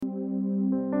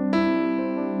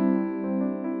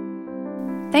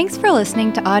Thanks for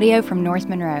listening to audio from North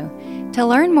Monroe. To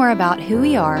learn more about who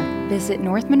we are, visit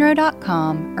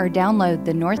northmonroe.com or download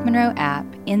the North Monroe app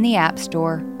in the App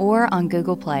Store or on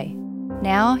Google Play.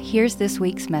 Now, here's this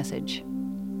week's message.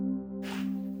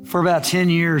 For about 10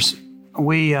 years,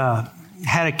 we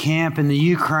had a camp in the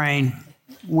Ukraine.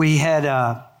 We had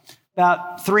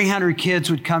about 300 kids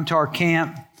would come to our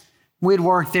camp. We'd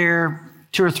work there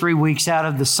 2 or 3 weeks out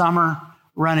of the summer,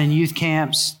 running youth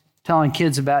camps, telling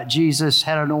kids about Jesus,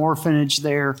 had an orphanage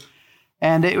there.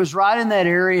 And it was right in that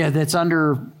area that's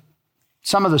under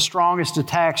some of the strongest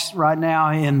attacks right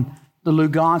now in the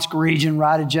Lugansk region,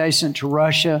 right adjacent to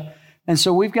Russia. And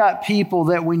so we've got people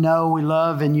that we know, we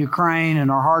love in Ukraine,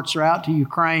 and our hearts are out to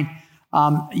Ukraine.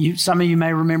 Some of you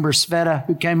may remember Sveta,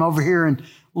 who came over here and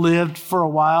lived for a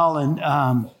while,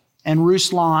 and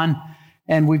Ruslan.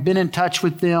 And we've been in touch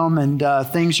with them, and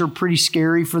things are pretty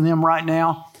scary for them right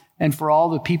now and for all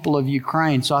the people of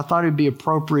Ukraine. So I thought it'd be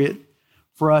appropriate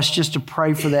for us just to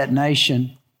pray for that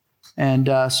nation. And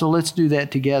so let's do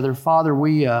that together. Father,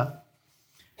 we're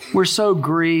so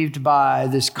grieved by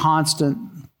this constant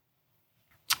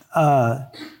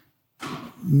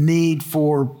need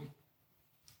for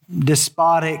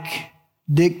despotic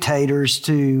dictators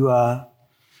to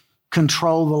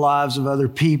control the lives of other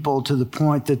people to the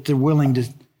point that they're willing to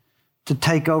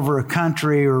take over a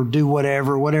country or do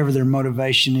whatever their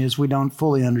motivation is. We don't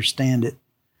fully understand it.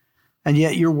 And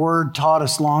yet your word taught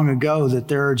us long ago that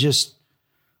there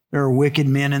are wicked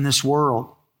men in this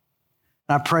world.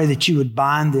 And I pray that you would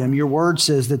bind them. Your word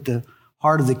says that the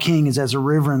heart of the king is as a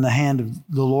river in the hand of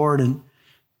the Lord. And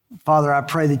Father, I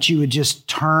pray that you would just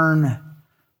turn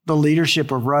the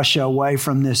leadership of Russia away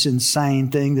from this insane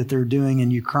thing that they're doing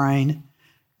in Ukraine,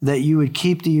 that you would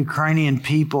keep the Ukrainian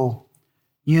people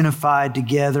unified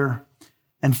together.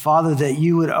 And Father, that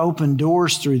you would open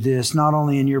doors through this, not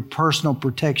only in your personal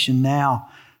protection now,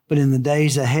 but in the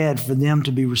days ahead for them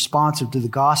to be responsive to the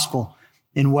gospel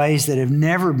in ways that have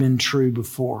never been true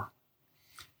before.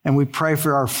 And we pray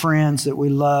for our friends that we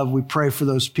love. We pray for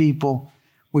those people.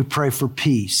 We pray for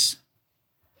peace.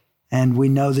 And we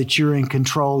know that you're in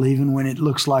control even when it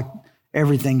looks like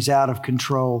everything's out of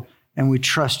control. And we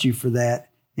trust you for that.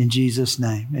 In Jesus'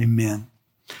 name, amen.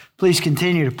 Please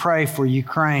continue to pray for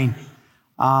Ukraine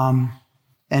and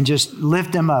just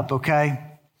lift them up, okay?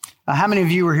 How many of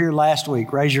you were here last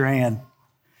week? Raise your hand.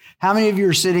 How many of you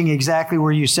are sitting exactly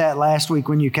where you sat last week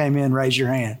when you came in? Raise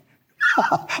your hand.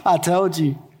 I told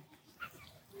you.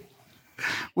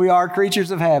 We are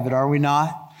creatures of habit, are we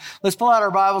not? Let's pull out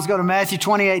our Bibles, go to Matthew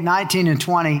 28, 19 and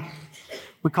 20.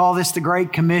 We call this the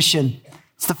Great Commission.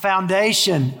 It's the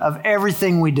foundation of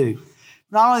everything we do.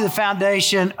 Not only the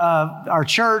foundation of our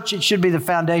church, it should be the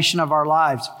foundation of our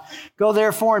lives. Go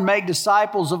therefore and make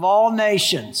disciples of all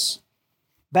nations,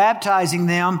 baptizing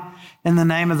them in the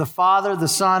name of the Father, the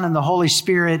Son, and the Holy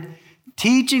Spirit,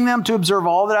 teaching them to observe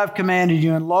all that I've commanded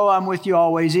you. And lo, I'm with you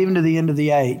always, even to the end of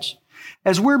the age.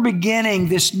 As we're beginning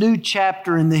this new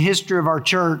chapter in the history of our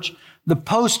church, the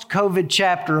post-COVID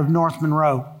chapter of North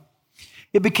Monroe,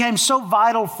 it became so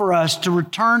vital for us to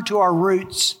return to our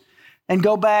roots and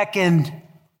go back and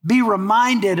be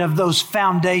reminded of those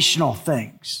foundational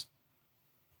things.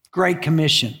 Great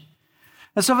Commission.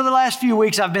 And so for the last few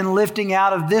weeks, I've been lifting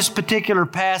out of this particular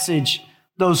passage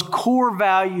those core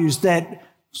values that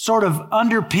sort of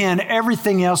underpin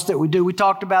everything else that we do. We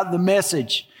talked about the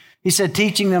message. He said,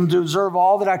 teaching them to observe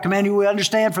all that I command you. We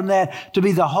understand from that to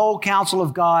be the whole counsel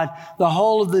of God, the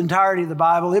whole of the entirety of the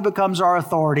Bible. It becomes our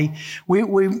authority. We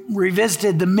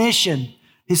revisited the mission.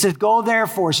 He said, go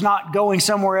therefore. It's not going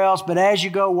somewhere else, but as you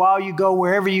go, while you go,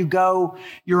 wherever you go,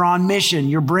 you're on mission.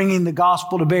 You're bringing the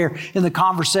gospel to bear in the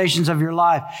conversations of your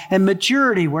life. And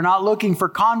maturity, we're not looking for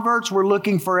converts. We're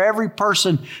looking for every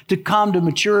person to come to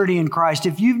maturity in Christ.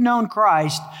 If you've known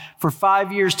Christ for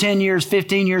 5 years, 10 years,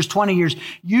 15 years, 20 years,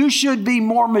 you should be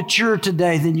more mature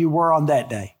today than you were on that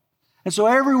day. And so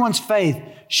everyone's faith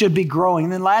should be growing.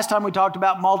 And then last time we talked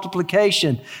about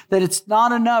multiplication, that it's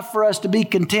not enough for us to be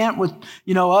content with,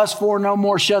 us four, no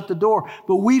more, shut the door.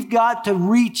 But we've got to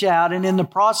reach out. And in the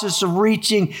process of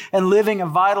reaching and living a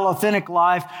vital, authentic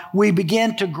life, we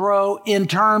begin to grow in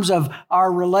terms of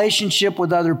our relationship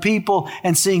with other people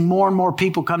and seeing more and more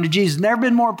people come to Jesus. Never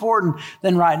been more important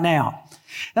than right now.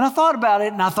 And I thought about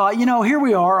it and I thought, here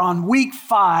we are on week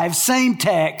 5, same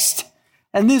text.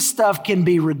 And this stuff can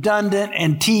be redundant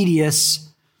and tedious,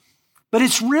 but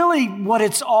it's really what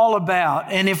it's all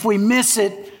about. And if we miss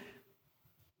it,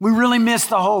 we really miss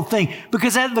the whole thing.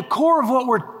 Because at the core of what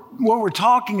we're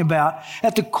talking about,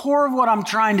 at the core of what I'm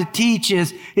trying to teach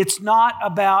is it's not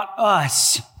about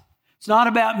us. It's not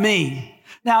about me.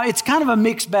 Now, it's kind of a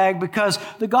mixed bag because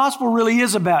the gospel really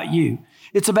is about you.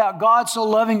 It's about God so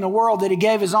loving the world that he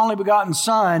gave his only begotten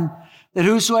Son, that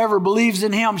whosoever believes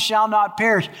in him shall not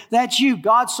perish. That's you.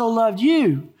 God so loved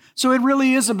you. So it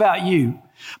really is about you.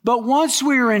 But once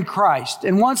we are in Christ,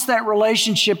 and once that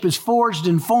relationship is forged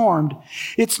and formed,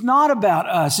 it's not about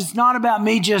us. It's not about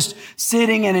me just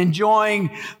sitting and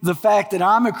enjoying the fact that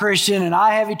I'm a Christian and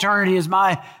I have eternity as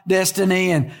my destiny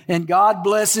and God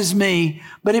blesses me.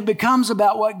 But it becomes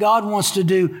about what God wants to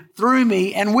do through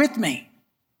me and with me.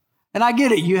 And I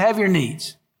get it. You have your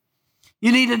needs.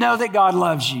 You need to know that God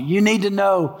loves you. You need to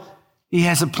know he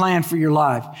has a plan for your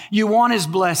life. You want his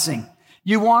blessing.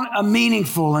 You want a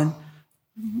meaningful and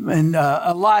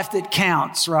a life that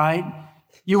counts, right?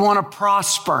 You want to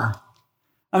prosper.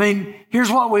 I mean,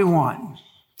 here's what we want.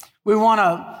 We want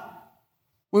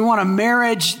a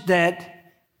marriage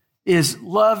that is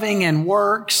loving and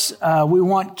works. We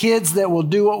want kids that will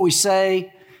do what we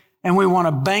say, and we want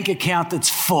a bank account that's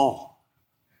full.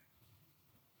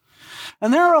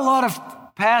 And there are a lot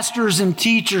of pastors and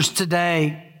teachers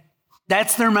today,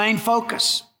 that's their main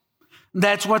focus.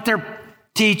 That's what they're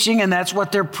teaching, and that's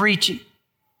what they're preaching.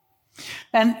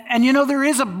 And you know, there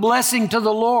is a blessing to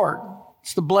the Lord.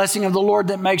 It's the blessing of the Lord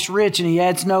that makes rich, and he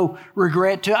adds no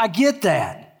regret to it. I get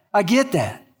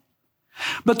that.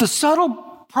 But the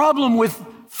subtle problem with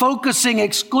focusing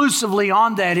exclusively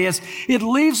on that is it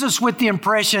leaves us with the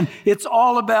impression it's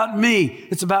all about me.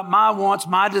 It's about my wants,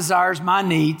 my desires, my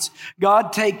needs.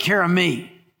 God, take care of me.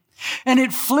 And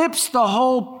it flips the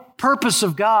whole purpose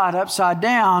of God upside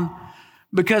down,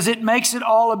 because it makes it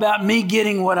all about me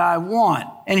getting what I want.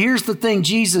 And here's the thing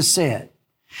Jesus said.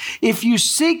 If you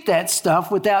seek that stuff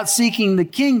without seeking the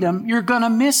kingdom, you're going to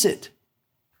miss it.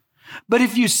 But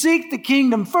if you seek the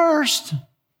kingdom first,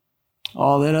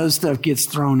 all that other stuff gets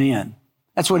thrown in.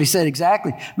 That's what he said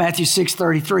exactly. Matthew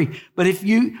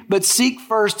 6:33. But seek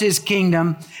first his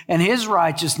kingdom and his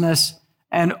righteousness,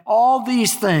 and all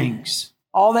these things,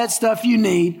 all that stuff you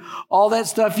need, all that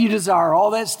stuff you desire,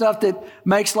 all that stuff that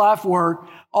makes life work,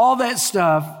 all that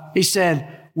stuff, he said,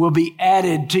 will be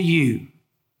added to you.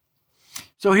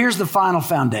 So here's the final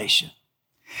foundation.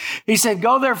 He said,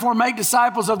 go therefore make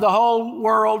disciples of the whole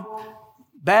world,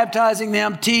 baptizing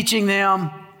them, teaching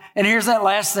them. And here's that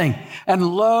last thing. And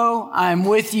lo, I am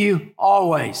with you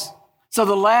always. So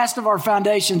the last of our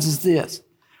foundations is this.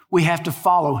 We have to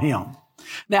follow him.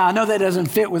 Now, I know that doesn't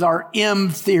fit with our M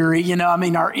theory,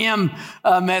 our M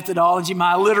methodology.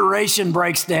 My alliteration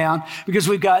breaks down because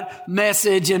we've got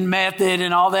message and method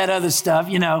and all that other stuff,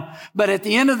 But at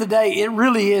the end of the day, it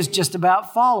really is just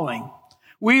about following.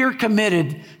 We are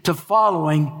committed to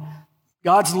following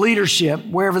God's leadership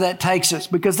wherever that takes us,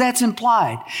 because that's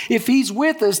implied. If he's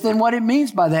with us, then what it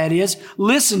means by that is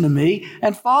listen to me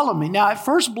and follow me. Now, at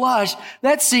first blush,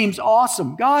 that seems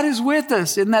awesome. God is with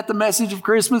us. Isn't that the message of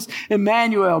Christmas?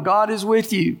 Emmanuel, God is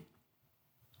with you.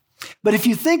 But if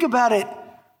you think about it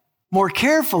more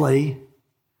carefully,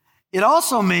 it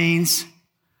also means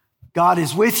God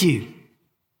is with you.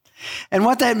 And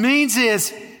what that means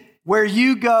is where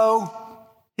you go,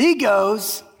 he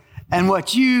goes. And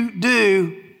what you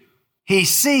do, he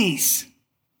sees.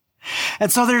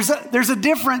 And so there's a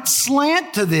different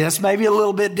slant to this, maybe a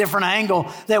little bit different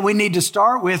angle that we need to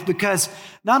start with, because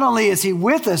not only is he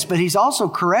with us, but he's also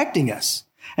correcting us.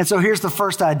 And so here's the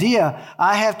first idea.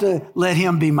 I have to let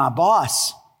him be my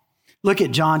boss. Look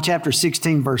at John chapter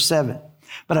 16, verse 7.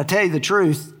 But I tell you the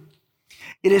truth,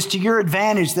 it is to your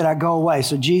advantage that I go away.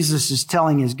 So Jesus is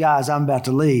telling his guys, I'm about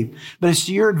to leave. But it's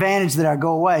to your advantage that I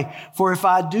go away. For if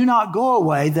I do not go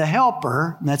away, the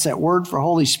helper, and that's that word for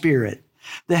Holy Spirit,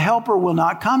 the helper will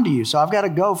not come to you. So I've got to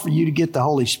go for you to get the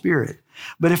Holy Spirit.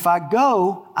 But if I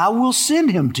go, I will send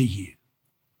him to you.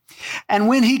 And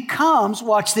when he comes,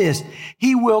 watch this,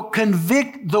 he will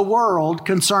convict the world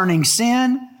concerning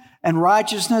sin and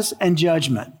righteousness and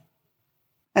judgment.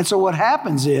 And so what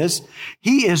happens is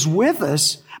he is with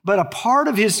us, but a part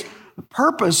of his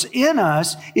purpose in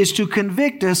us is to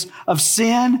convict us of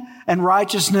sin and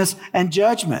righteousness and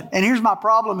judgment. And here's my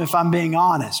problem, if I'm being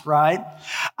honest, right?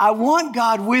 I want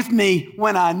God with me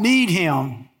when I need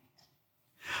him,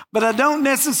 but I don't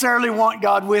necessarily want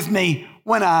God with me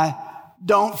when I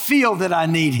don't feel that I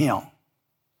need him.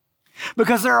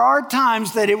 Because there are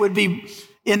times that it would be,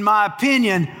 in my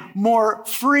opinion, more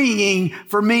freeing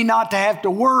for me not to have to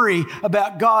worry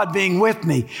about God being with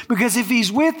me. Because if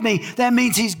he's with me, that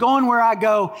means he's going where I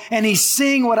go, and he's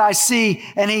seeing what I see,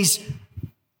 and he's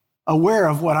aware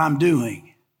of what I'm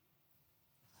doing.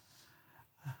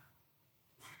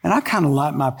 And I kind of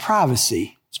like my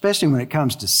privacy, especially when it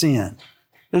comes to sin.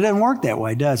 It doesn't work that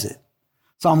way, does it?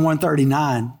 Psalm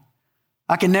 139,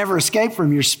 I can never escape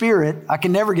from your spirit. I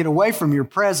can never get away from your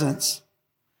presence.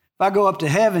 If I go up to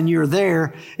heaven, you're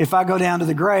there. If I go down to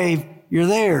the grave, you're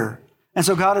there. And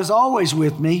so God is always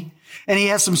with me, and he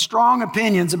has some strong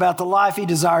opinions about the life he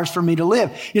desires for me to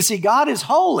live. You see, God is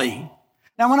holy.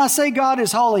 Now, when I say God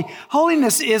is holy,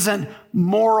 holiness isn't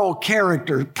moral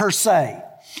character per se.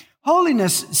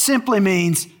 Holiness simply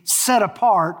means set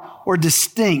apart or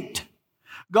distinct.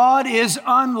 God is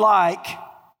unlike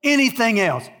anything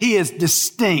else. He is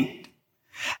distinct.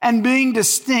 And being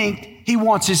distinct, he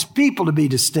wants his people to be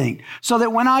distinct. So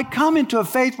that when I come into a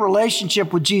faith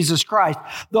relationship with Jesus Christ,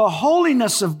 the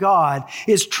holiness of God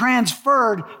is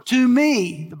transferred to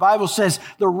me. The Bible says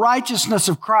the righteousness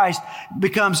of Christ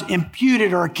becomes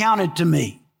imputed or accounted to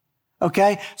me.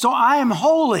 Okay? So I am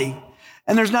holy.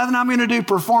 And there's nothing I'm going to do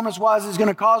performance-wise that's going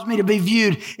to cause me to be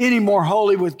viewed any more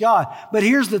holy with God. But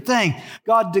here's the thing.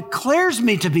 God declares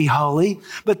me to be holy,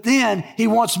 but then he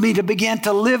wants me to begin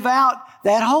to live out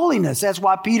that holiness. That's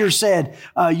why Peter said,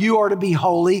 you are to be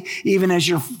holy even as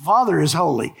your Father is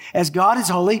holy. As God is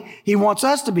holy, he wants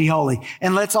us to be holy.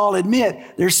 And let's all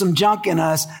admit there's some junk in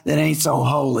us that ain't so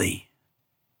holy.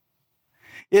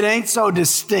 It ain't so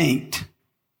distinct.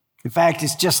 In fact,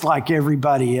 it's just like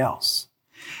everybody else.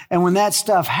 And when that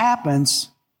stuff happens,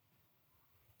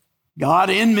 God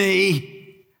in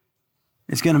me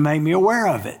is going to make me aware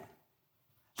of it.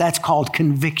 That's called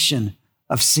conviction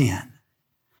of sin.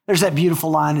 There's that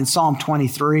beautiful line in Psalm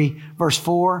 23, verse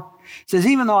 4. It says,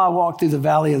 even though I walk through the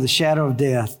valley of the shadow of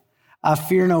death, I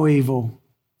fear no evil.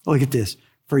 Look at this.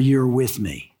 For you're with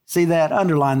me. See that?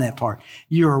 Underline that part.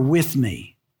 You're with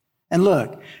me. And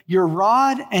look, your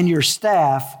rod and your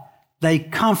staff, they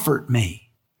comfort me.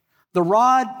 The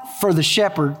rod for the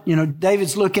shepherd,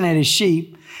 David's looking at his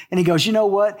sheep and he goes, you know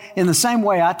what? In the same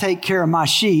way I take care of my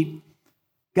sheep,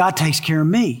 God takes care of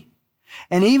me.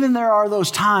 And even there are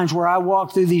those times where I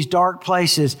walk through these dark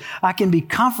places, I can be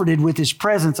comforted with his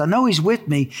presence. I know he's with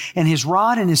me, and his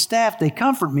rod and his staff, they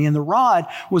comfort me. And the rod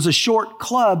was a short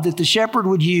club that the shepherd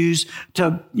would use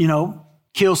to,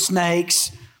 kill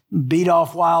snakes, beat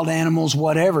off wild animals,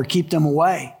 whatever, keep them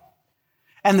away.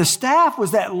 And the staff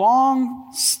was that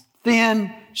long,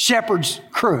 thin shepherd's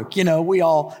crook. We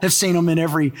all have seen them in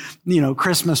every,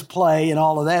 Christmas play and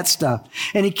all of that stuff.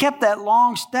 And he kept that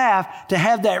long staff to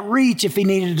have that reach if he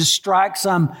needed to strike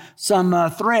some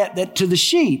threat to the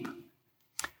sheep.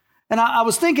 And I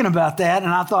was thinking about that,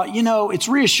 and I thought, it's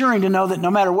reassuring to know that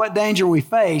no matter what danger we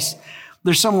face,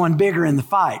 there's someone bigger in the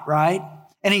fight, right?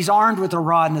 And he's armed with a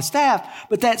rod and a staff,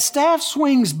 but that staff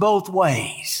swings both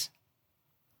ways.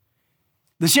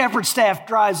 The shepherd's staff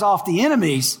drives off the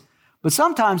enemies, but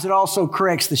sometimes it also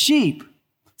corrects the sheep.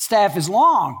 Staff is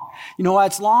long. You know why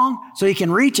it's long? So he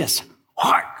can reach us.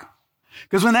 Hark!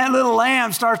 Because when that little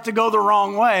lamb starts to go the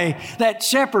wrong way, that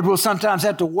shepherd will sometimes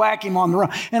have to whack him on the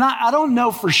wrong. And I don't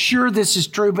know for sure this is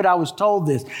true, but I was told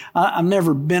this. I've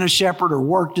never been a shepherd or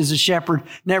worked as a shepherd,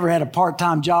 never had a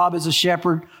part-time job as a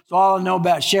shepherd. So all I know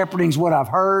about shepherding is what I've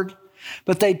heard.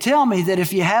 But they tell me that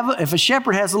if a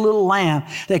shepherd has a little lamb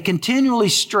that continually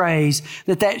strays,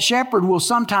 that shepherd will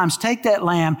sometimes take that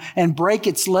lamb and break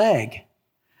its leg.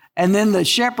 And then the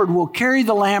shepherd will carry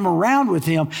the lamb around with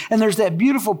him. And there's that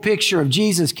beautiful picture of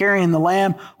Jesus carrying the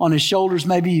lamb on his shoulders.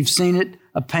 Maybe you've seen it,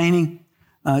 a painting.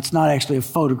 It's not actually a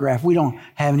photograph. We don't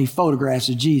have any photographs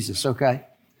of Jesus, okay?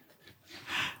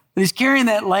 But he's carrying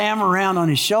that lamb around on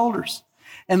his shoulders.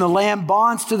 And the lamb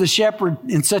bonds to the shepherd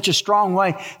in such a strong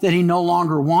way that he no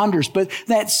longer wanders. But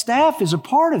that staff is a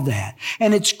part of that.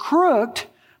 And it's crooked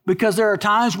because there are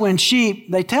times when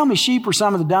they tell me sheep are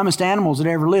some of the dumbest animals that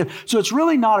ever lived. So it's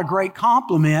really not a great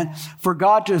compliment for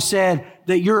God to have said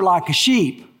that you're like a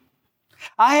sheep.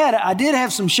 I did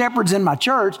have some shepherds in my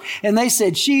church, and they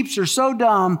said sheeps are so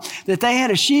dumb that they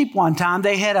had a sheep one time.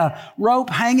 They had a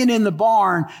rope hanging in the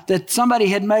barn that somebody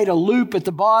had made a loop at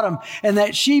the bottom, and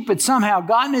that sheep had somehow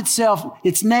gotten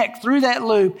its neck through that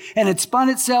loop, and it spun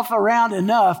itself around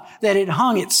enough that it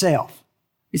hung itself.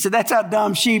 He said, that's how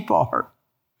dumb sheep are.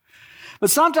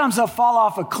 But sometimes they'll fall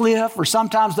off a cliff, or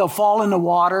sometimes they'll fall in the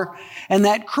water, and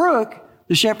that crook,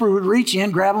 the shepherd would reach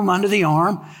in, grab them under the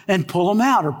arm, and pull them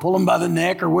out, or pull them by the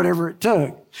neck, or whatever it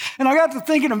took. And I got to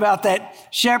thinking about that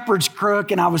shepherd's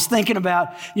crook, and I was thinking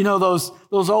about,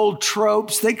 those old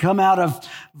tropes that come out of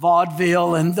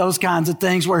vaudeville and those kinds of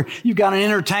things where you've got an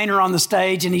entertainer on the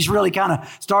stage and he's really kind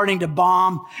of starting to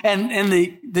bomb, and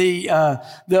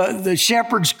the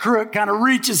shepherd's crook kind of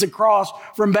reaches across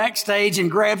from backstage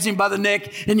and grabs him by the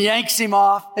neck and yanks him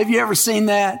off. Have you ever seen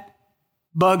that?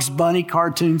 Bugs Bunny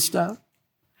cartoon stuff.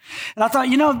 And I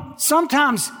thought,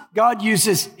 sometimes God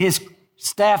uses his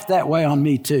staff that way on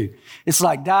me too. It's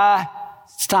like, die,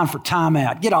 It's time for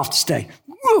timeout. Get off the stage.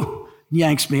 Woo!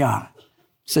 Yanks me out.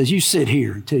 Says, you sit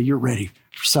here until you're ready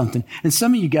for something. And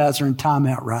some of you guys are in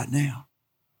timeout right now.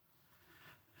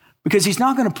 Because he's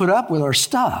not going to put up with our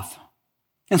stuff.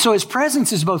 And so his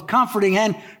presence is both comforting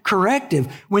and corrective.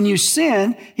 When you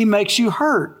sin, he makes you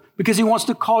hurt because he wants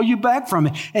to call you back from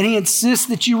it. And he insists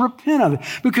that you repent of it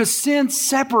because sin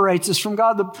separates us from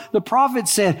God. The prophet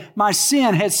said, my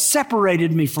sin has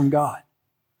separated me from God.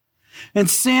 And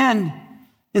sin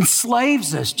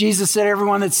enslaves us. Jesus said,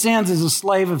 everyone that sins is a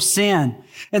slave of sin.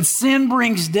 And sin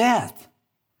brings death.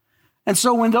 And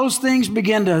so when those things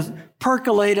begin to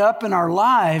percolate up in our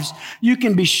lives, you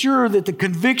can be sure that the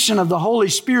conviction of the Holy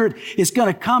Spirit is going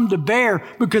to come to bear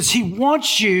because he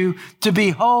wants you to be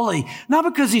holy. Not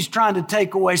because he's trying to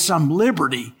take away some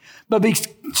liberty, but he's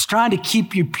trying to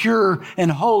keep you pure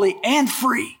and holy and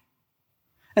free.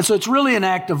 And so it's really an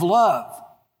act of love.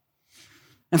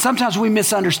 And sometimes we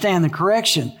misunderstand the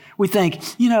correction. We think,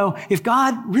 if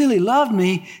God really loved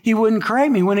me, he wouldn't correct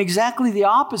me, when exactly the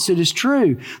opposite is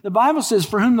true. The Bible says,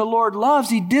 for whom the Lord loves,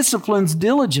 he disciplines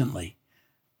diligently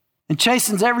and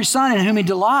chastens every son in whom he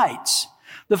delights.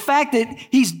 The fact that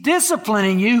he's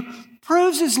disciplining you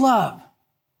proves his love.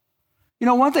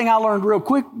 One thing I learned real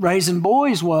quick raising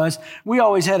boys was we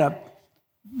always had a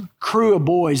crew of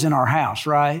boys in our house,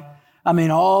 right?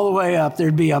 All the way up,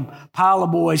 there'd be a pile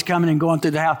of boys coming and going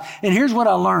through the house. And here's what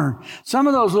I learned. Some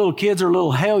of those little kids are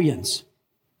little hellions.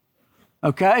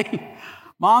 Okay?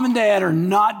 Mom and dad are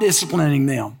not disciplining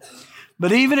them.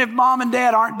 But even if mom and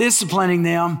dad aren't disciplining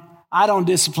them, I don't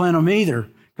discipline them either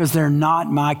because they're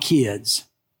not my kids.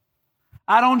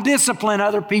 I don't discipline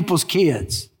other people's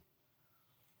kids.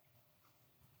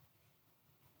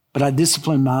 But I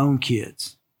discipline my own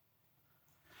kids.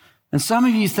 And some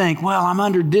of you think, well, I'm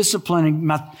under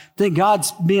disciplining. I think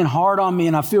God's being hard on me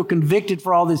and I feel convicted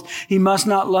for all this. He must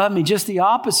not love me. Just the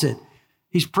opposite.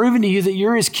 He's proven to you that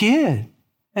you're his kid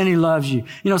and he loves you.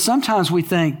 Sometimes we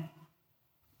think,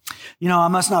 I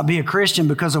must not be a Christian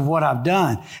because of what I've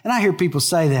done. And I hear people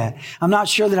say that. I'm not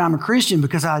sure that I'm a Christian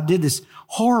because I did this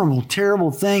horrible, terrible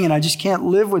thing and I just can't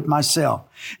live with myself.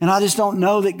 And I just don't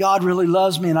know that God really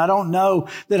loves me and I don't know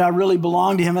that I really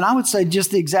belong to him. And I would say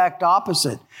just the exact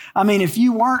opposite. If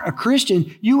you weren't a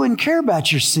Christian, you wouldn't care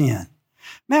about your sin.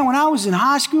 Man, when I was in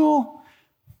high school,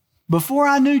 before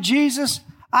I knew Jesus,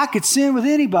 I could sin with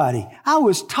anybody. I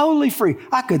was totally free.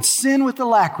 I could sin with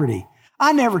alacrity.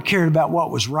 I never cared about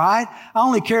what was right. I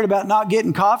only cared about not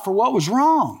getting caught for what was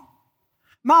wrong.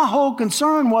 My whole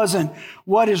concern wasn't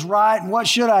what is right and what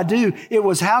should I do. It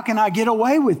was how can I get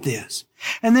away with this?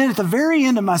 And then at the very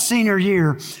end of my senior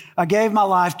year, I gave my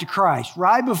life to Christ.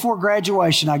 Right before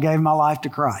graduation, I gave my life to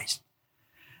Christ.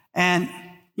 And,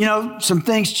 some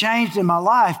things changed in my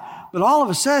life, but all of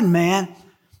a sudden, man,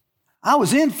 I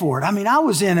was in for it. I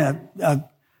was in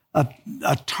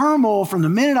a turmoil from the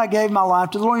minute I gave my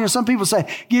life to the Lord. Some people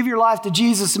say, give your life to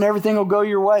Jesus and everything will go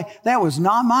your way. That was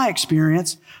not my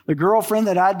experience. The girlfriend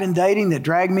that I'd been dating that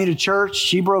dragged me to church,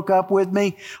 she broke up with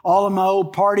me. All of my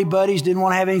old party buddies didn't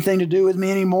want to have anything to do with me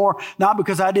anymore. Not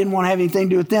because I didn't want to have anything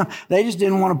to do with them. They just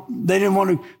didn't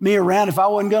want me around if I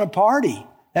wasn't going to party.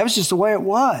 That was just the way it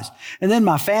was. And then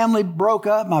my family broke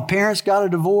up. My parents got a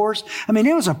divorce.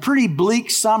 It was a pretty bleak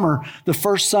summer, the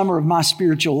first summer of my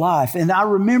spiritual life. And I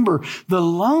remember the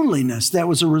loneliness that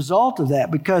was a result of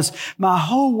that because my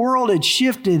whole world had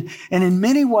shifted and in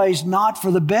many ways not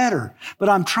for the better. But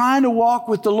I'm trying to walk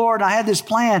with the Lord. I had this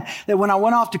plan that when I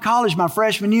went off to college my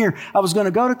freshman year, I was going to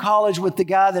go to college with the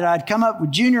guy that I'd come up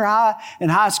with junior high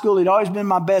and high school. He'd always been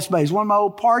my best buddy. He's one of my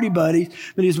old party buddies,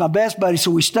 but he was my best buddy.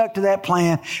 So we stuck to that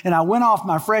plan. And I went off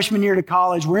my freshman year to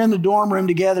college. We're in the dorm room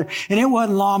together. And it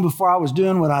wasn't long before I was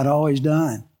doing what I'd always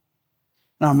done.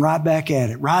 And I'm right back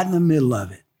at it, right in the middle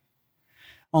of it.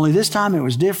 Only this time it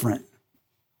was different.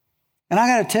 And I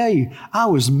got to tell you, I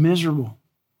was miserable.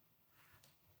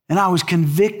 And I was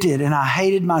convicted and I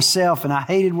hated myself and I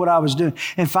hated what I was doing.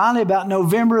 And finally, about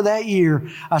November of that year,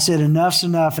 I said, enough's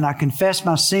enough. And I confessed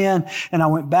my sin and I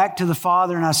went back to the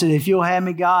Father and I said, if you'll have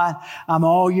me, God, I'm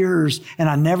all yours. And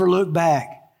I never looked back.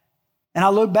 And I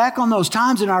looked back on those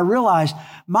times and I realized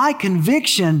my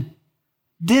conviction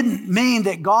didn't mean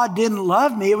that God didn't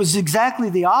love me. It was exactly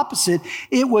the opposite.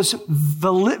 It was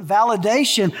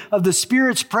validation of the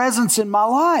Spirit's presence in my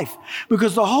life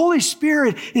because the Holy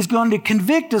Spirit is going to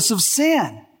convict us of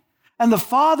sin. And the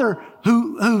Father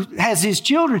who has his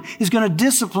children is going to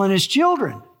discipline his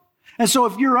children. And so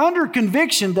if you're under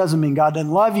conviction, doesn't mean God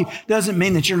doesn't love you, doesn't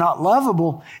mean that you're not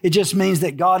lovable. It just means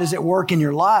that God is at work in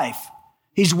your life.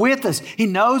 He's with us. He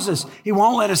knows us. He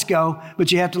won't let us go,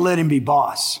 but you have to let him be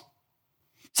boss.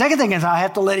 Second thing is I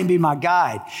have to let him be my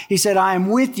guide. He said, I am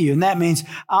with you. And that means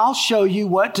I'll show you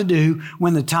what to do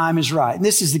when the time is right. And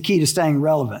this is the key to staying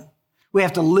relevant. We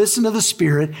have to listen to the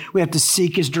Spirit. We have to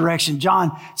seek his direction.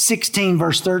 John 16,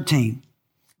 verse 13.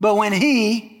 But when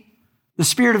he, the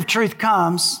Spirit of truth,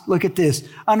 comes, look at this,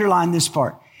 underline this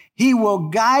part. He will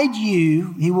guide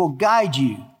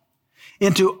you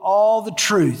into all the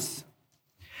truth.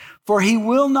 For he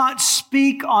will not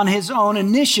speak on his own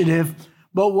initiative,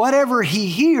 but whatever he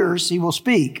hears, he will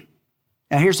speak.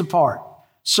 Now here's the part.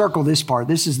 Circle this part.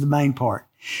 This is the main part.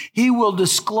 He will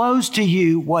disclose to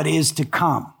you what is to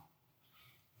come.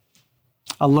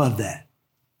 I love that.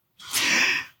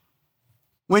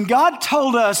 When God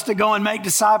told us to go and make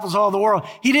disciples all over the world,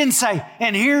 he didn't say,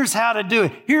 and here's how to do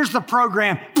it. Here's the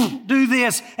program. Do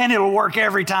this, and it'll work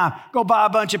every time. Go buy a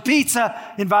bunch of pizza,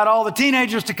 invite all the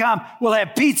teenagers to come. We'll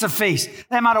have pizza feast.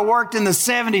 That might have worked in the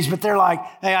 70s, but they're like,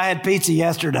 hey, I had pizza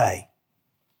yesterday.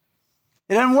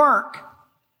 It didn't work.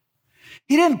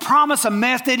 He didn't promise a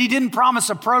method. He didn't promise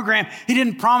a program. He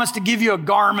didn't promise to give you a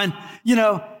Garmin. He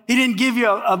didn't give you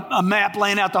a map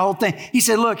laying out the whole thing. He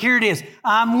said, look, here it is.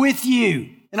 I'm with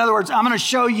you. In other words, I'm going to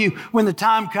show you when the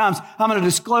time comes. I'm going to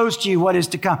disclose to you what is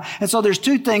to come. And so there's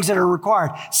two things that are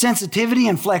required: sensitivity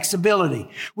and flexibility.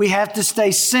 We have to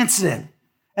stay sensitive.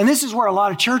 And this is where a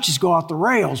lot of churches go off the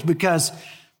rails because,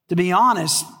 to be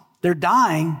honest, they're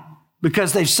dying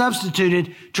because they've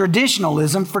substituted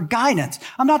traditionalism for guidance.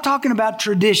 I'm not talking about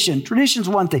tradition. Tradition's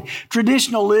one thing.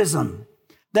 Traditionalism,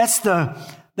 that's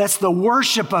the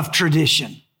worship of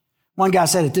tradition. One guy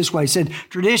said it this way. He said,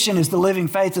 tradition is the living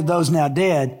faith of those now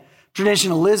dead.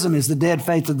 Traditionalism is the dead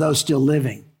faith of those still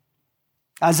living.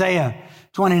 Isaiah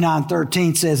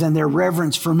 29:13 says, and their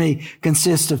reverence for me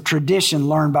consists of tradition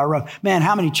learned by rote. Man,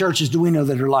 how many churches do we know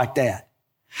that are like that?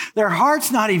 Their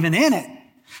heart's not even in it.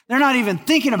 They're not even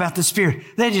thinking about the Spirit.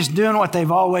 They're just doing what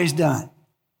they've always done.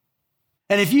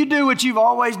 And if you do what you've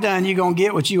always done, you're going to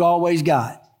get what you always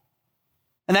got.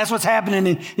 And that's what's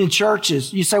happening in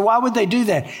churches. You say, why would they do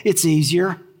that? It's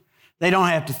easier. They don't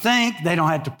have to think. They don't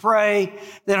have to pray.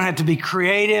 They don't have to be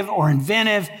creative or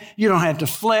inventive. You don't have to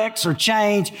flex or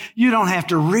change. You don't have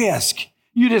to risk.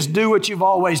 You just do what you've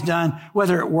always done,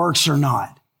 whether it works or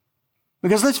not.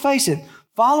 Because let's face it,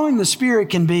 following the Spirit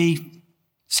can be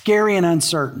scary and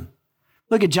uncertain.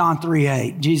 Look at John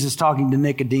 3:8, Jesus talking to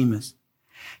Nicodemus.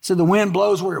 So the wind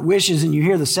blows where it wishes and you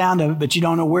hear the sound of it, but you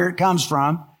don't know where it comes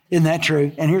from. Isn't that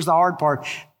true? And here's the hard part,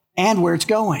 and where it's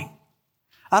going.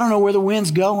 I don't know where the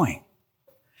wind's going.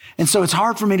 And so it's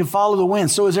hard for me to follow the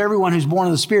wind. So is everyone who's born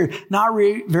of the Spirit. Not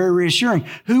very reassuring.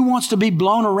 Who wants to be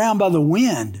blown around by the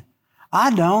wind?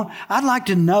 I don't. I'd like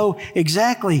to know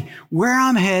exactly where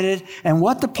I'm headed and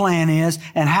what the plan is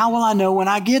and how will I know when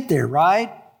I get there,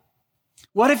 right?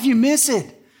 What if you miss it?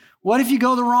 What if you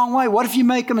go the wrong way? What if you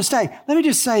make a mistake? Let me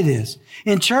just say this.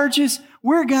 In churches,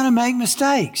 we're going to make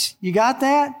mistakes. You got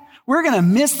that? We're going to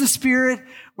miss the Spirit.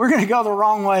 We're going to go the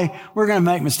wrong way. We're going to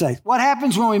make mistakes. What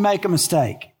happens when we make a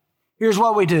mistake? Here's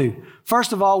what we do.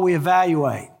 First of all, we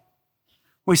evaluate.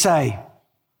 We say,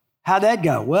 how'd that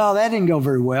go? Well, that didn't go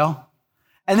very well.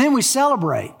 And then we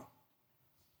celebrate.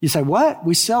 You say, what?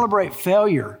 We celebrate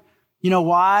failure. You know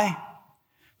why?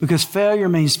 Because failure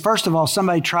means, first of all,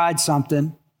 somebody tried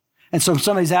something. And so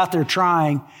somebody's out there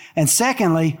trying. And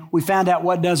secondly, we found out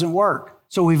what doesn't work.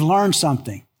 So we've learned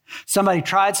something. Somebody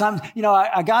tried something.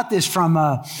 I got this from,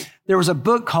 there was a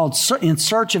book called In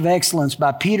Search of Excellence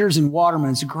by Peters and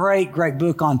Waterman. It's a great, great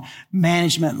book on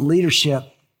management and leadership.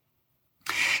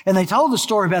 And they told the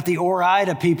story about the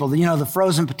Ore-Ida people, the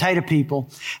frozen potato people.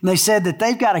 And they said that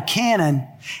they've got a cannon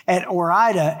at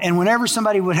Ore-Ida, and whenever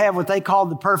somebody would have what they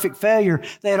called the perfect failure,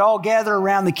 they'd all gather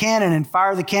around the cannon and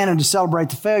fire the cannon to celebrate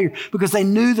the failure because they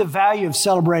knew the value of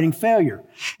celebrating failure.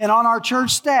 And on our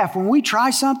church staff, when we try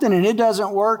something and it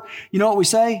doesn't work, you know what we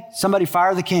say? Somebody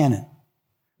fire the cannon.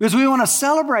 Because we want to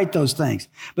celebrate those things.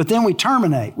 But then we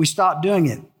terminate. We stop doing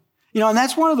it. And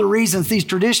that's one of the reasons these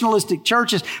traditionalistic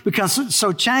churches become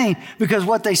so chained, because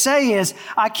what they say is,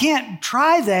 I can't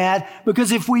try that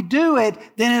because if we do it,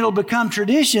 then it'll become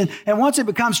tradition. And once it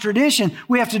becomes tradition,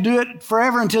 we have to do it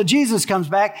forever until Jesus comes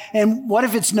back. And what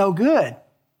if it's no good?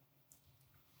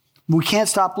 We can't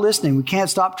stop listening. We can't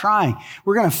stop trying.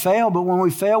 We're going to fail, but when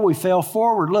we fail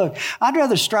forward. Look, I'd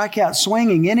rather strike out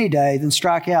swinging any day than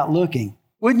strike out looking.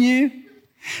 Wouldn't you?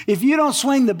 If you don't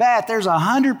swing the bat, there's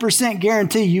 100%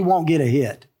 guarantee you won't get a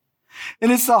hit.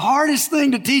 And it's the hardest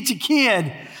thing to teach a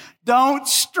kid. Don't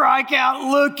strike out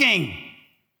looking.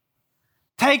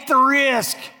 Take the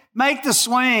risk. Make the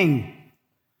swing.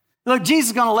 Look, Jesus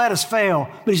is going to let us fail,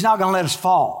 but he's not going to let us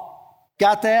fall.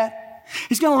 Got that?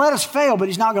 He's going to let us fail, but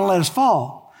he's not going to let us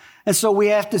fall. And so we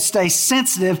have to stay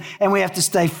sensitive and we have to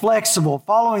stay flexible.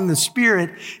 Following the Spirit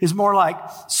is more like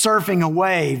surfing a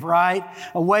wave, right?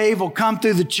 A wave will come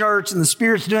through the church and the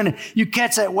Spirit's doing it. You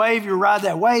catch that wave, you ride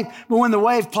that wave. But when the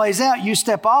wave plays out, you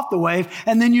step off the wave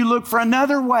and then you look for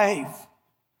another wave.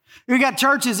 We got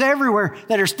churches everywhere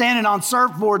that are standing on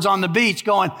surfboards on the beach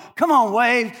going, come on,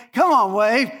 wave, come on,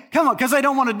 wave, come on, because they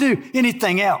don't want to do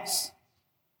anything else.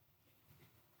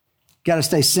 Got to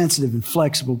stay sensitive and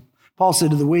flexible. Paul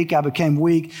said, to the weak, I became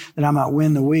weak that I might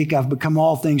win the weak. I've become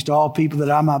all things to all people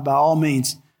that I might by all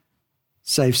means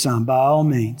save some. By all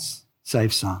means,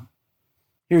 save some.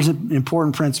 Here's an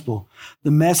important principle.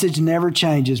 The message never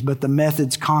changes, but the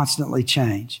methods constantly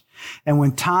change. And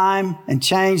when time and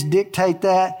change dictate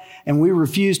that, and we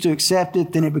refuse to accept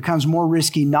it, then it becomes more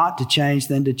risky not to change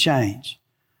than to change.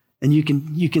 And you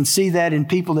can see that in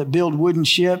people that build wooden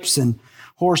ships and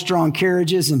horse-drawn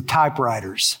carriages and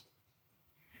typewriters.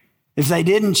 If they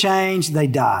didn't change, they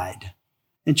died.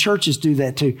 And churches do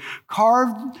that too.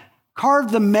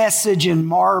 Carve the message in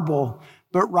marble,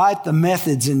 but write the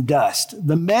methods in dust.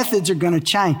 The methods are going to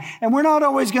change. And we're not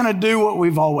always going to do what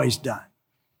we've always done.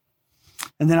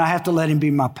 And then I have to let him be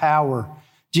my power.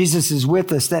 Jesus is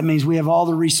with us. That means we have all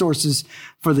the resources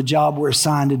for the job we're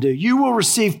assigned to do. You will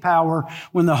receive power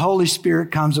when the Holy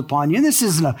Spirit comes upon you. And this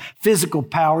isn't a physical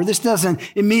power. This doesn't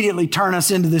immediately turn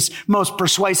us into this most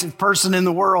persuasive person in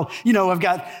the world. I've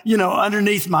got,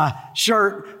 underneath my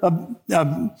shirt,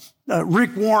 a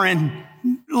Rick Warren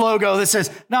logo that says,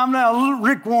 now I'm now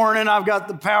Rick Warren and I've got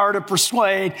the power to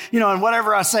persuade, and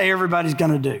whatever I say, everybody's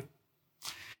going to do.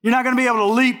 You're not going to be able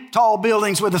to leap tall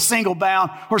buildings with a single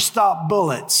bound or stop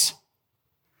bullets.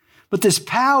 But this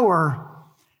power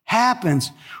happens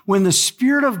when the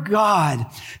Spirit of God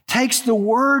takes the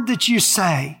word that you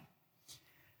say,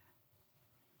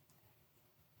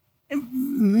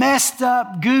 messed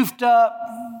up, goofed up,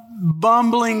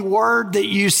 bumbling word that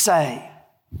you say,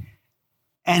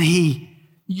 and he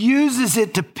uses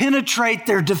it to penetrate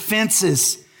their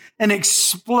defenses and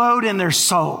explode in their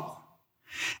soul.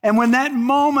 And when that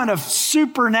moment of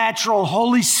supernatural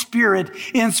Holy Spirit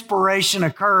inspiration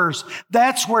occurs,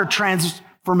 that's where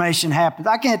transformation happens.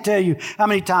 I can't tell you how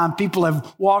many times people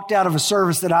have walked out of a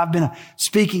service that I've been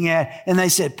speaking at and they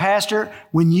said, Pastor,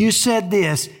 when you said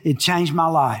this, it changed my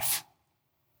life.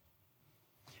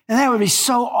 And that would be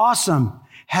so awesome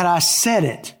had I said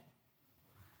it.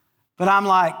 But I'm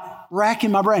like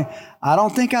racking my brain. I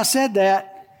don't think I said that.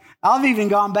 I've even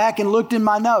gone back and looked in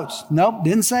my notes. Nope,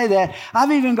 didn't say that.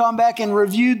 I've even gone back and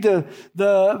reviewed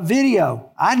the video.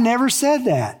 I never said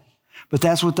that. But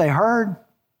that's what they heard.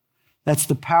 That's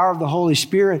the power of the Holy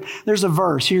Spirit. There's a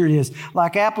verse. Here it is.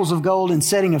 Like apples of gold in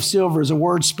setting of silver is a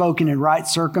word spoken in right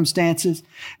circumstances.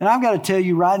 And I've got to tell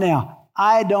you right now,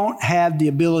 I don't have the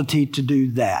ability to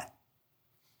do that.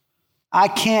 I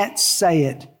can't say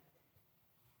it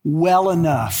well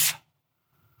enough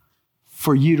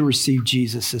for you to receive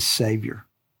Jesus as Savior.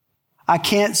 I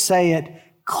can't say it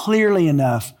clearly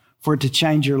enough for it to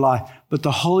change your life. But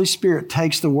the Holy Spirit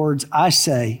takes the words I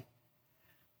say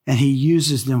and he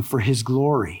uses them for his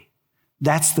glory.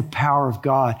 That's the power of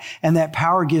God. And that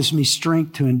power gives me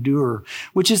strength to endure,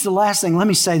 which is the last thing. Let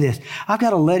me say this. I've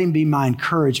got to let him be my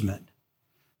encouragement.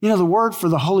 The word for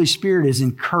the Holy Spirit is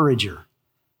encourager.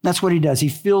 That's what he does. He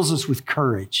fills us with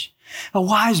courage. A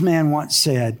wise man once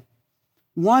said,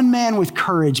 one man with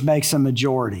courage makes a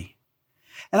majority.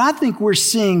 And I think we're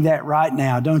seeing that right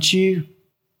now, don't you?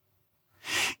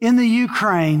 In the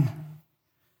Ukraine,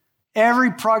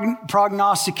 every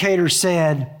prognosticator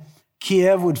said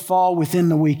Kiev would fall within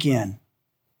the weekend,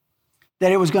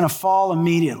 that it was going to fall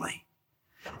immediately.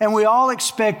 And we all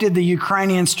expected the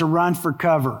Ukrainians to run for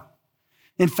cover.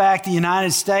 In fact, the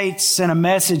United States sent a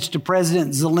message to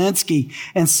President Zelensky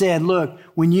and said, look,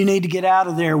 when you need to get out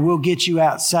of there, we'll get you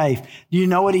out safe. Do you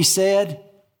know what he said?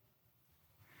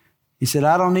 He said,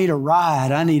 I don't need a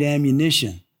ride. I need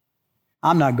ammunition.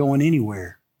 I'm not going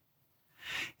anywhere.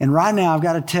 And right now, I've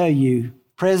got to tell you,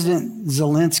 President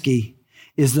Zelensky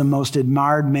is the most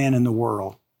admired man in the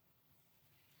world.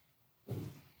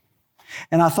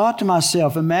 And I thought to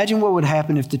myself, imagine what would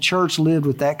happen if the church lived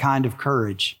with that kind of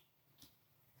courage.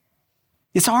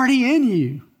 It's already in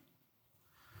you.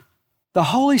 The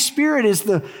Holy Spirit is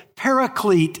the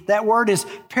paraclete. That word is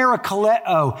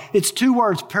parakaleo. It's two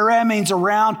words. Para means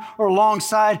around or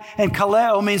alongside, and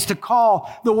kaleo means to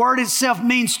call. The word itself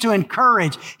means to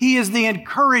encourage. He is the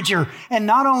encourager. And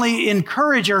not only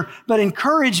encourager, but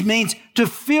encourage means to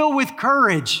fill with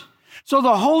courage. So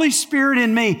the Holy Spirit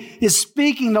in me is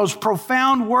speaking those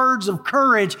profound words of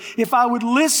courage. If I would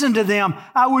listen to them,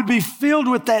 I would be filled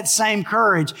with that same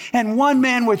courage. And one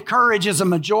man with courage is a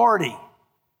majority.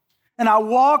 And I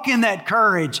walk in that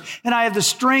courage, and I have the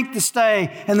strength to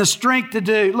stay and the strength to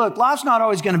do. Look, life's not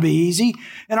always going to be easy,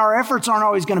 and our efforts aren't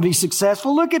always going to be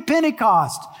successful. Look at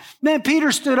Pentecost. Man,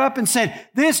 Peter stood up and said,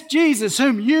 "This Jesus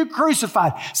whom you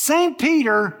crucified." St.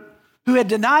 Peter, who had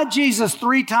denied Jesus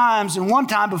 3 times and 1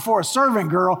 time before a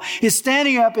servant girl, is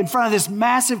standing up in front of this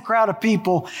massive crowd of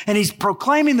people, and he's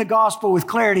proclaiming the gospel with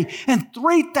clarity, and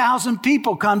 3,000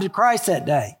 people come to Christ that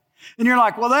day. And you're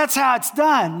like, well, that's how it's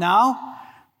done. No.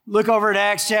 Look over at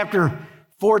Acts chapter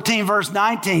 14, verse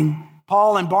 19.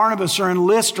 Paul and Barnabas are in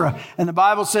Lystra, and the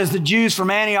Bible says the Jews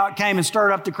from Antioch came and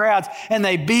stirred up the crowds, and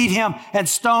they beat him and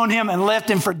stoned him and left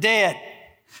him for dead.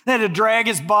 They had to drag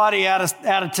his body out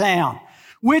of town.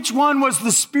 Which one was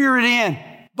the Spirit in?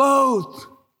 Both.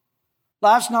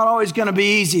 Life's not always going to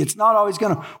be easy. It's not always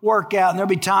going to work out. And there'll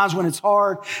be times when it's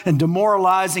hard and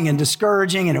demoralizing and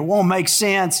discouraging and it won't make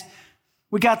sense.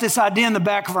 We got this idea in the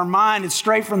back of our mind. It's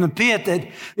straight from the pit that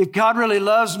if God really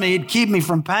loves me, He'd keep me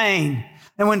from pain.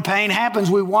 And when pain happens,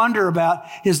 we wonder about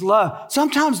His love.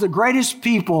 Sometimes the greatest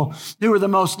people who were the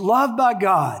most loved by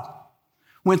God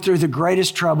went through the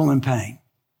greatest trouble and pain.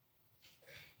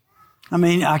 I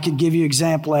mean, I could give you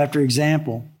example after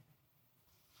example.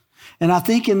 And I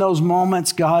think in those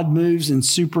moments, God moves in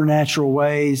supernatural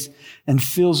ways and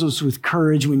fills us with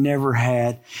courage we never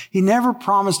had. He never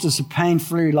promised us a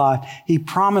pain-free life. He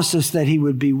promised us that He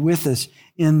would be with us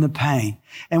in the pain.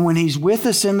 And when He's with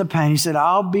us in the pain, He said,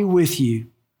 "I'll be with you.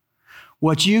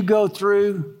 What you go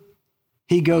through,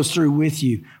 He goes through with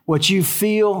you. What you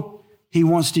feel, He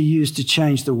wants to use to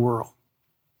change the world."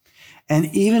 And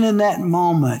even in that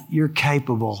moment, you're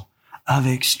capable of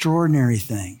extraordinary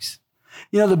things.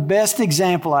 You know, the best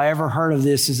example I ever heard of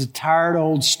this is a tired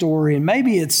old story, and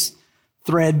maybe it's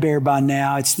threadbare by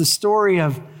now. It's the story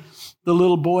of the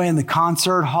little boy in the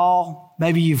concert hall.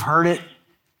 Maybe you've heard it.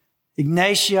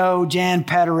 Ignacio Jan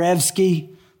Paderewski,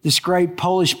 this great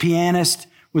Polish pianist,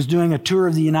 was doing a tour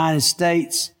of the United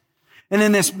States. And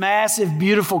in this massive,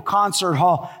 beautiful concert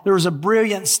hall, there was a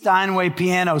brilliant Steinway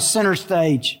piano center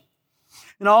stage.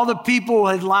 And all the people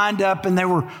had lined up and they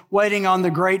were waiting on the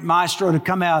great maestro to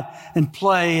come out and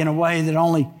play in a way that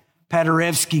only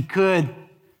Paderewski could.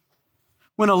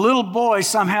 When a little boy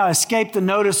somehow escaped the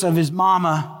notice of his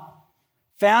mama,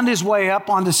 found his way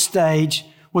up on the stage,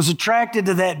 was attracted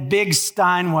to that big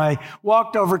Steinway,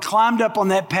 walked over, climbed up on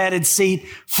that padded seat,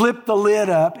 flipped the lid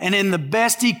up, and in the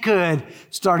best he could,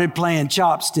 started playing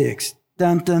chopsticks.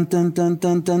 Dun, dun, dun, dun,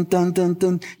 dun, dun, dun, dun,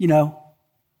 dun, you know.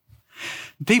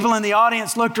 People in the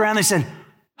audience looked around. They said,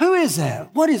 "Who is that?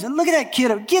 What is it? Look at that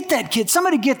kid. Get that kid.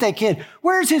 Somebody get that kid.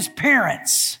 Where's his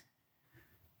parents?"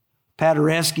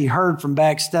 Paderewski heard from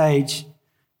backstage.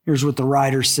 Here's what the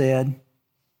writer said.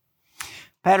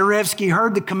 Paderewski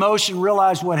heard the commotion,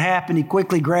 realized what happened. He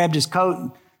quickly grabbed his coat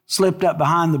and slipped up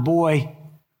behind the boy,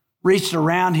 reached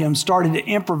around him, started to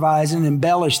improvise and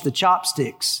embellish the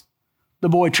chopsticks. The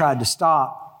boy tried to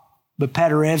stop, but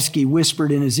Paderewski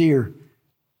whispered in his ear,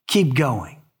 "Keep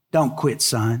going. Don't quit,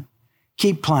 son.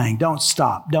 Keep playing. Don't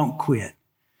stop. Don't quit."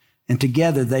 And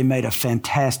together they made a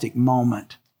fantastic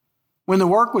moment. When the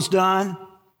work was done,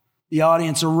 the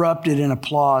audience erupted in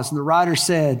applause. And the writer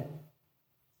said,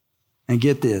 and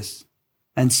get this,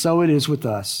 and so it is with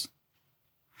us.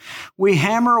 We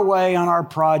hammer away on our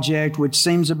project, which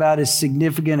seems about as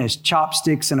significant as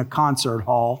chopsticks in a concert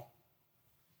hall.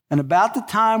 And about the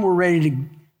time we're ready to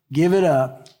give it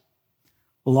up,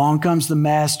 along comes the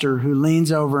master who leans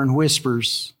over and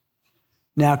whispers,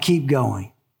 "Now keep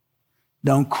going.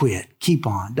 Don't quit. Keep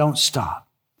on. Don't stop.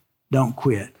 Don't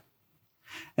quit."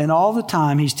 And all the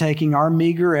time He's taking our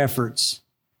meager efforts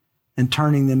and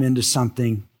turning them into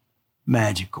something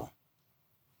magical.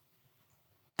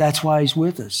 That's why He's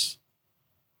with us.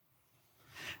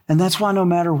 And that's why no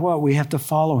matter what, we have to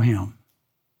follow Him.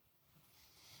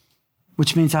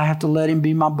 Which means I have to let Him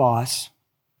be my boss.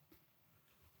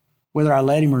 Whether I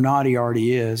let Him or not, He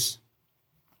already is.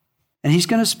 And He's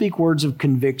going to speak words of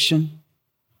conviction.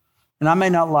 And I may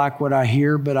not like what I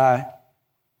hear, but I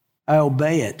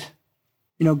obey it.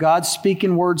 You know, God's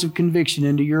speaking words of conviction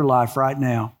into your life right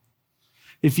now.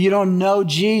 If you don't know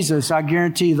Jesus, I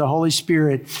guarantee you the Holy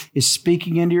Spirit is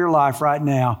speaking into your life right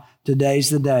now.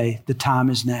 Today's the day. The time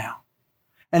is now.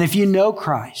 And if you know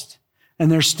Christ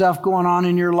and there's stuff going on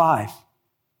in your life,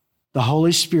 the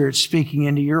Holy Spirit speaking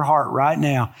into your heart right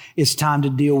now, it's time to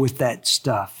deal with that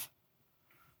stuff.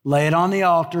 Lay it on the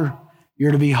altar.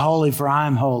 You're to be holy, for I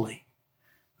am holy.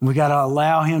 And we got to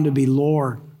allow Him to be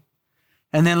Lord.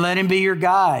 And then let Him be your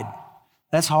guide.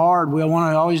 That's hard. We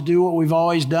want to always do what we've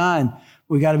always done.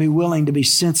 We got to be willing to be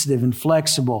sensitive and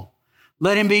flexible.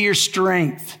 Let Him be your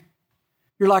strength.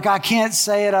 You're like, I can't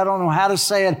say it. I don't know how to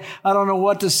say it. I don't know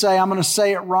what to say. I'm going to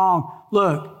say it wrong.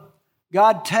 Look,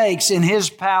 God takes in His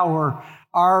power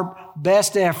our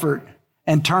best effort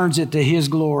and turns it to His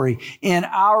glory. In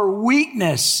our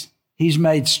weakness, He's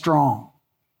made strong.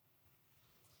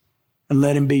 And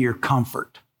let Him be your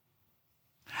comfort.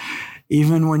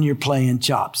 Even when you're playing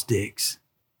chopsticks.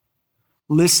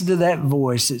 Listen to that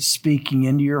voice that's speaking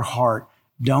into your heart.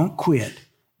 Don't quit.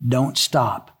 Don't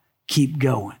stop. Keep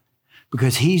going.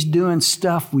 Because He's doing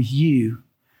stuff with you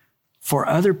for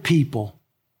other people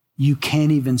you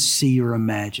can't even see or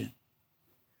imagine.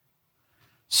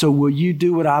 So will you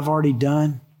do what I've already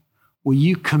done? Will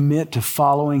you commit to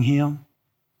following Him?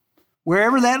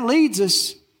 Wherever that leads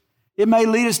us, it may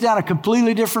lead us down a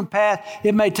completely different path.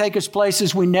 It may take us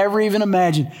places we never even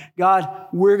imagined. God,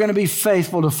 we're going to be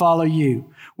faithful to follow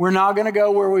You. We're not going to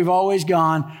go where we've always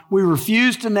gone. We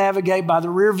refuse to navigate by the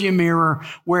rearview mirror.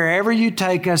 Wherever You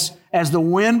take us, as the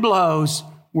wind blows,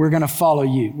 we're going to follow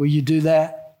You. Will you do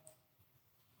that?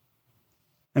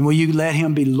 And will you let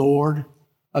Him be Lord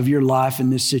of your life in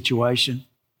this situation?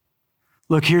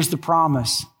 Look, here's the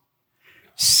promise.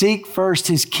 Seek first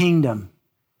His kingdom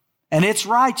and its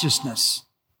righteousness,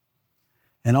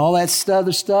 and all that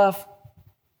other stuff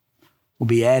will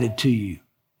be added to you.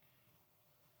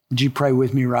 Would you pray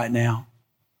with me right now?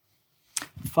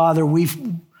 Father, we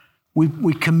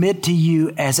commit to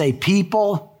You as a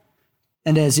people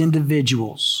and as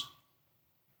individuals.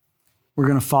 We're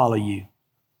going to follow You.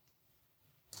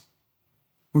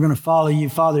 We're going to follow You.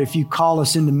 Father, if You call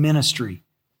us into ministry,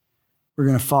 we're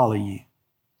going to follow You.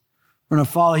 We're going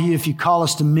to follow You. If You call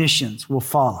us to missions, we'll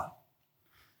follow.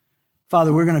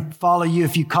 Father, we're going to follow You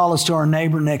if You call us to our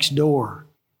neighbor next door.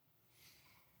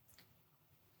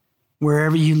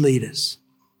 Wherever You lead us.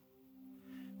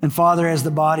 And Father, as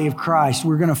the body of Christ,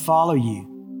 we're going to follow You.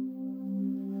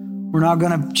 We're not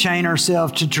going to chain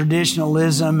ourselves to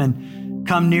traditionalism and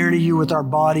come near to You with our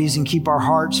bodies and keep our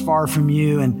hearts far from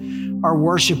You. And our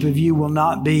worship of You will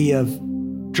not be of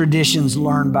traditions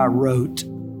learned by rote.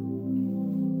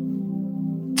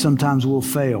 Sometimes we'll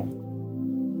fail.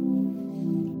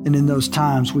 And in those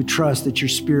times, we trust that Your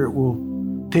Spirit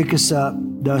will pick us up,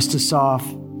 dust us off,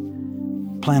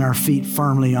 plant our feet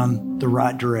firmly on the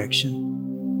right direction.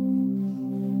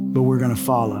 But we're going to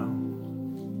follow.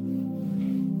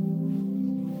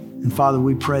 And Father,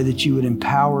 we pray that You would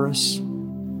empower us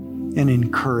and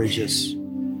encourage us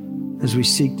as we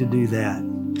seek to do that.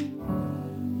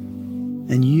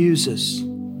 And use us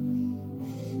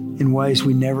in ways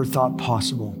we never thought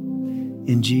possible.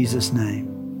 In Jesus'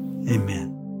 name, amen.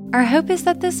 Our hope is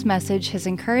that this message has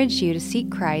encouraged you to seek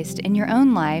Christ in your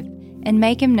own life and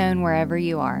make Him known wherever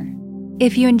you are.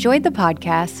 If you enjoyed the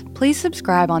podcast, please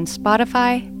subscribe on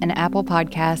Spotify and Apple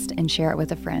Podcast and share it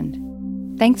with a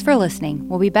friend. Thanks for listening.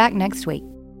 We'll be back next week.